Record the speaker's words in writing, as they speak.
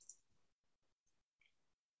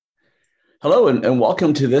Hello, and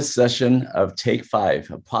welcome to this session of Take Five,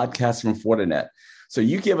 a podcast from Fortinet. So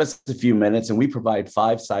you give us a few minutes and we provide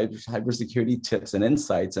five cybersecurity tips and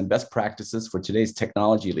insights and best practices for today's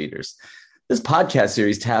technology leaders. This podcast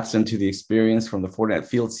series taps into the experience from the Fortinet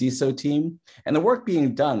Field CISO team and the work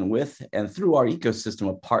being done with and through our ecosystem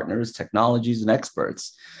of partners, technologies, and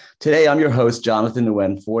experts. Today, I'm your host, Jonathan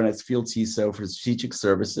Nguyen, Fortinet's Field CISO for Strategic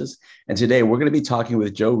Services. And today, we're going to be talking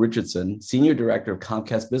with Joe Richardson, Senior Director of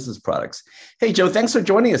Comcast Business Products. Hey, Joe, thanks for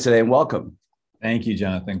joining us today and welcome. Thank you,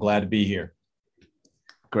 Jonathan. Glad to be here.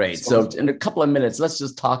 Great. So in a couple of minutes, let's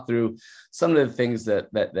just talk through some of the things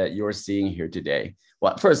that you're seeing here today.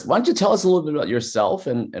 Well, first, why don't you tell us a little bit about yourself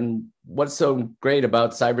and what's so great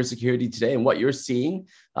about cybersecurity today and what you're seeing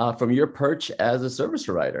from your perch as a service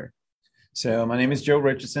provider? So my name is Joe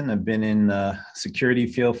Richardson. I've been in the security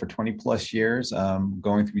field for 20 plus years,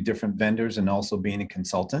 going through different vendors and also being a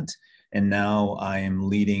consultant. And now I am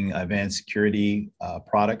leading advanced security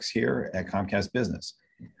products here at Comcast Business.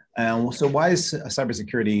 So why is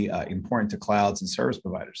cybersecurity important to clouds and service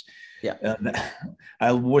providers? Yeah,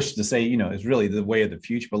 I wish to say, it's really the way of the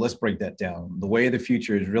future, but let's break that down. The way of the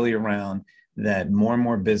future is really around that more and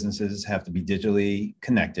more businesses have to be digitally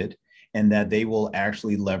connected and that they will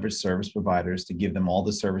actually leverage service providers to give them all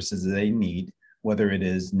the services that they need, whether it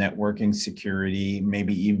is networking, security,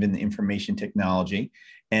 maybe even information technology.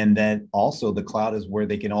 And that also the cloud is where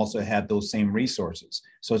they can also have those same resources.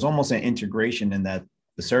 So it's almost an integration in that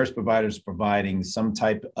the service provider is providing some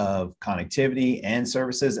type of connectivity and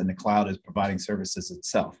services, and the cloud is providing services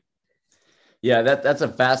itself. Yeah, that's a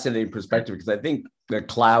fascinating perspective because I think the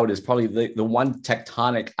cloud is probably the one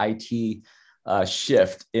tectonic IT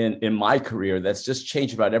shift in my career that's just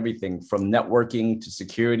changed about everything from networking to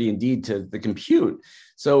security, indeed to the compute.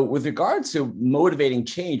 So with regards to motivating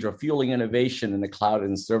change or fueling innovation in the cloud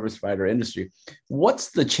and service provider industry,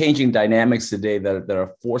 what's the changing dynamics today that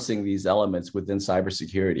are forcing these elements within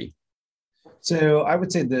cybersecurity? So I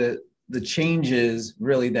would say the changes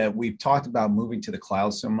really that we've talked about moving to the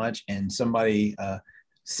cloud so much, and somebody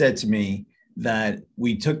said to me that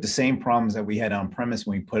we took the same problems that we had on premise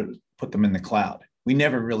when we put them in the cloud. We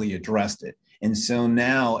never really addressed it. And so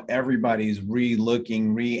now everybody's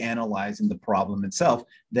re-looking, reanalyzing the problem itself,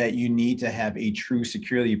 that you need to have a true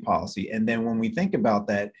security policy. And then when we think about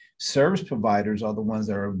that, service providers are the ones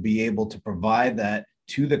that will be able to provide that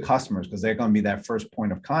to the customers because they're going to be that first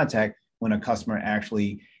point of contact when a customer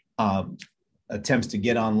actually attempts to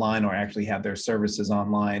get online or actually have their services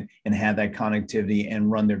online and have that connectivity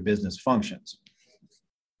and run their business functions.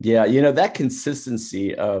 Yeah, that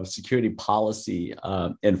consistency of security policy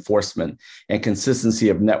enforcement and consistency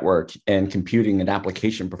of network and computing and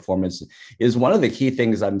application performance is one of the key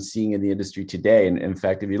things I'm seeing in the industry today. And in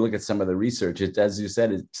fact, if you look at some of the research, as you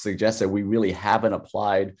said, it suggests that we really haven't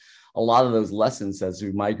applied a lot of those lessons as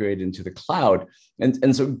we migrate into the cloud.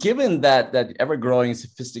 And so given that ever-growing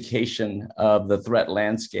sophistication of the threat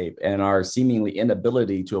landscape and our seemingly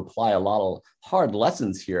inability to apply a lot of hard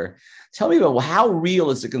lessons here, tell me about how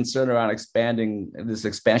real is the concern around expanding this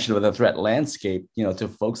expansion of the threat landscape, to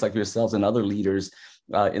folks like yourselves and other leaders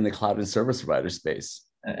in the cloud and service provider space?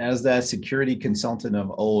 As that security consultant of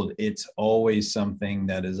old, it's always something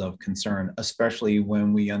that is of concern, especially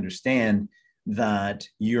when we understand that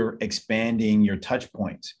you're expanding your touch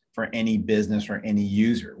points for any business or any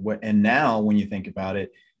user. And now when you think about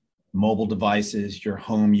it, mobile devices, your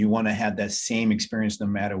home, you want to have that same experience no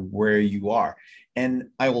matter where you are. And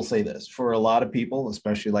I will say this, for a lot of people,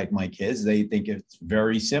 especially like my kids, they think it's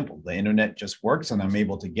very simple. The internet just works and I'm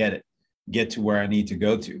able to get to where I need to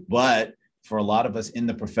go to. But for a lot of us in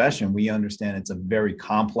the profession, we understand it's a very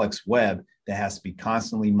complex web that has to be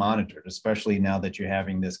constantly monitored, especially now that you're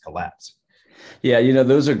having this collapse. Yeah,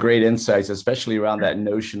 those are great insights, especially around that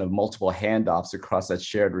notion of multiple handoffs across that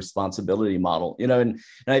shared responsibility model. And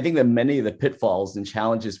I think that many of the pitfalls and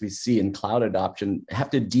challenges we see in cloud adoption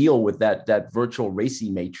have to deal with that virtual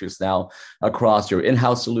RACI matrix now across your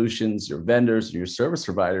in-house solutions, your vendors, and your service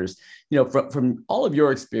providers. From all of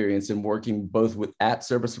your experience in working both at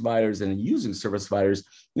service providers and using service providers,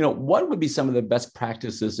 what would be some of the best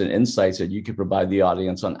practices and insights that you could provide the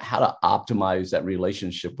audience on how to optimize that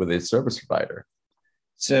relationship with a service provider?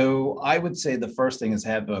 So I would say the first thing is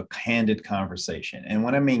have a candid conversation. And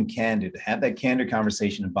when I mean candid, have that candid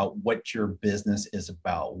conversation about what your business is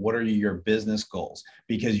about. What are your business goals?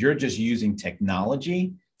 Because you're just using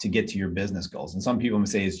technology to get to your business goals. And some people may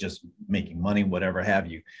say it's just making money, whatever have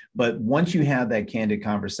you. But once you have that candid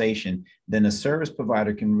conversation, then a service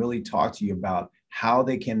provider can really talk to you about how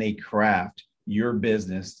they craft your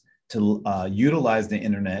business to utilize the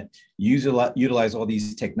internet, utilize all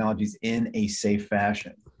these technologies in a safe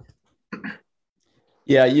fashion.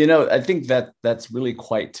 Yeah, I think that's really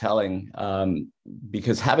quite telling,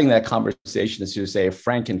 because having that conversation, as you say, a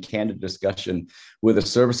frank and candid discussion with a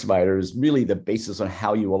service provider is really the basis on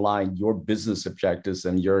how you align your business objectives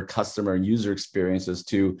and your customer and user experiences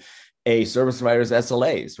to a service provider's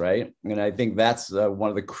SLAs, right? And I think that's one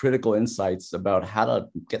of the critical insights about how to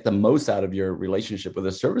get the most out of your relationship with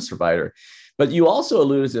a service provider. But you also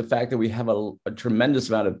alluded to the fact that we have a tremendous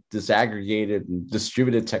amount of disaggregated and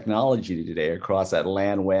distributed technology today across that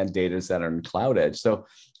LAN, WAN, data center, and cloud edge. So,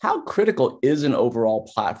 how critical is an overall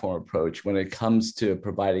platform approach when it comes to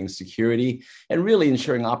providing security and really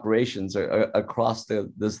ensuring operations across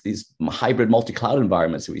these hybrid multi-cloud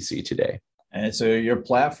environments that we see today? And so your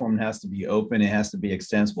platform has to be open. It has to be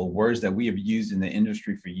extensible. Words that we have used in the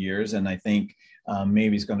industry for years. And I think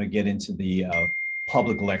maybe it's going to get into the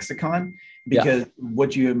public lexicon, because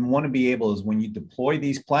what you want to be able is when you deploy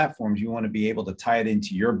these platforms, you want to be able to tie it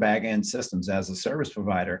into your back-end systems as a service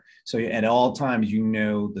provider. So at all times, you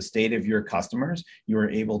know the state of your customers, you are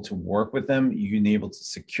able to work with them, you're able to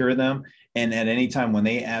secure them. And at any time when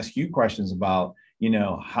they ask you questions about,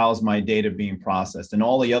 how's my data being processed and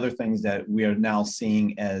all the other things that we are now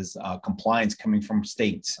seeing as compliance coming from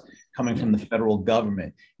states, coming from the federal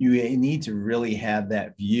government, you need to really have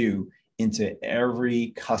that view into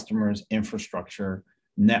every customer's infrastructure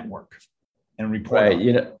network and report. Right.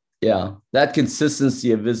 Yeah, that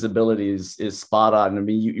consistency of visibility is spot on. I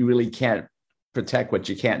mean, you really can't protect what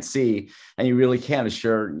you can't see, and you really can't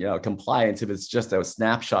assure compliance if it's just a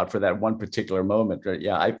snapshot for that one particular moment. Right?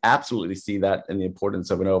 Yeah, I absolutely see that and the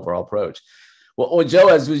importance of an overall approach. Well, Joe,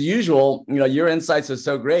 as usual, your insights are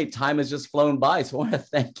so great. Time has just flown by, so I want to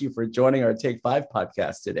thank you for joining our Take 5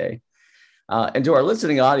 podcast today. And to our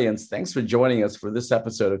listening audience, thanks for joining us for this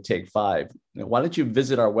episode of Take 5. Why don't you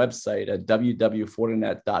visit our website at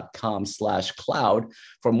www.fortinet.com/cloud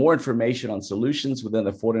for more information on solutions within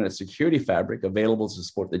the Fortinet security fabric available to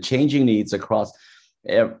support the changing needs across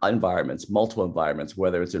environments, multiple environments,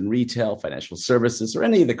 whether it's in retail, financial services, or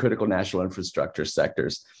any of the critical national infrastructure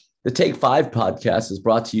sectors. The Take 5 podcast is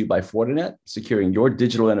brought to you by Fortinet, securing your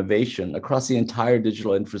digital innovation across the entire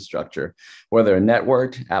digital infrastructure, whether a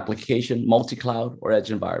networked, application, multi-cloud, or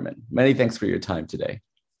edge environment. Many thanks for your time today.